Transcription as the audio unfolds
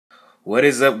What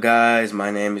is up, guys? My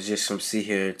name is Just From C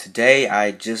here. Today I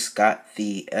just got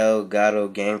the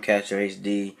Elgato Game Catcher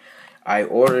HD. I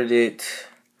ordered it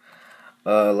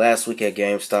last week at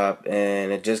GameStop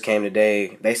and it just came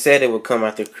today. They said it would come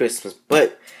after Christmas,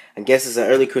 but I guess it's an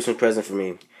early Christmas present for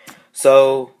me.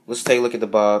 So let's take a look at the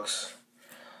box.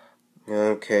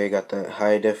 Okay, got the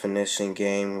high definition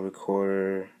game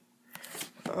recorder.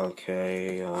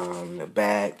 Okay, the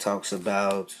back talks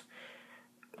about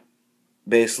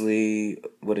basically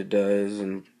what it does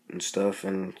and stuff,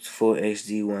 and it's full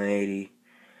HD 180.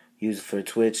 Use it for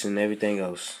Twitch and everything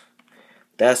else.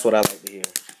 That's what I like to hear.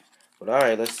 But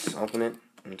alright, let's open it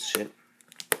and shit.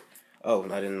 Oh,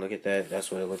 I didn't look at that.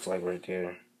 That's what it looks like right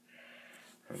there.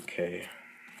 Okay.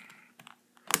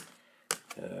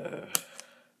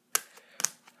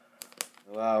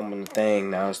 Well, I'm on the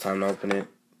thing. Now it's time to open it.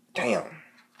 Damn.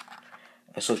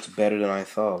 This looks better than I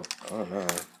thought. Oh man.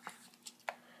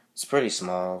 It's pretty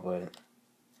small, but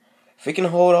if it can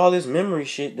hold all this memory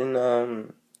shit, then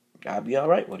I'll be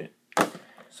alright with it.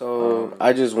 So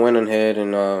I just went ahead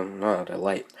and that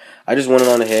light. I just went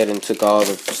on ahead and took all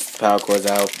the power cords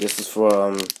out. This is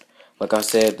for like I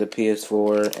said, the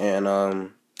PS4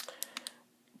 and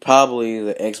probably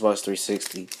the Xbox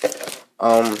 360.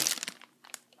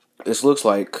 This looks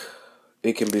like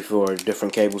it can be for a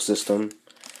different cable system,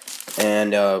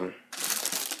 and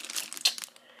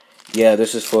yeah,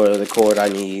 this is for the cord I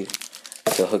need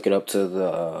to hook it up to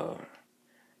the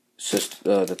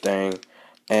the thing,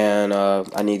 and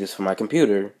I need this for my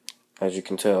computer, as you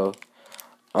can tell.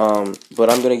 But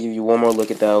I'm gonna give you one more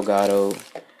look at the Elgato,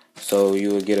 so you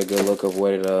will get a good look of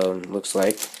what it looks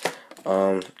like.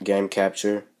 Game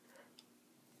capture.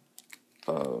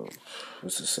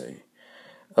 What's it say?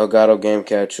 Elgato game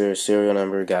capture serial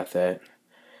number. Got that.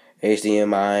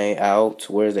 HDMI out.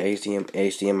 Where's the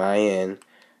HDMI in?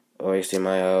 Oh,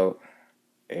 HDMI out.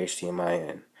 HDMI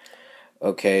in.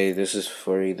 Okay, this is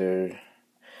for either.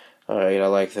 Alright, I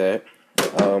like that.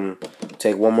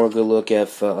 Take one more good look at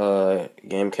the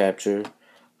game capture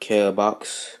care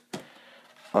box.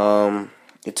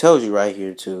 It tells you right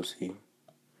here too, see.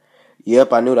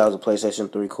 Yep, I knew that was a PlayStation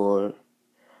 3 cord.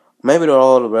 Maybe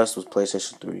all the rest was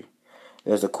PlayStation 3.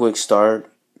 There's a quick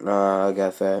start. I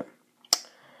got that.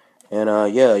 And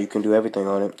yeah, you can do everything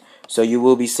on it. So you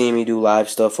will be seeing me do live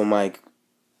stuff on my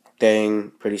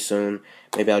thing pretty soon.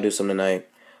 Maybe I'll do some tonight.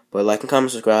 But like and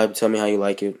comment, subscribe, tell me how you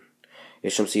like it.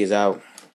 Isham C is out.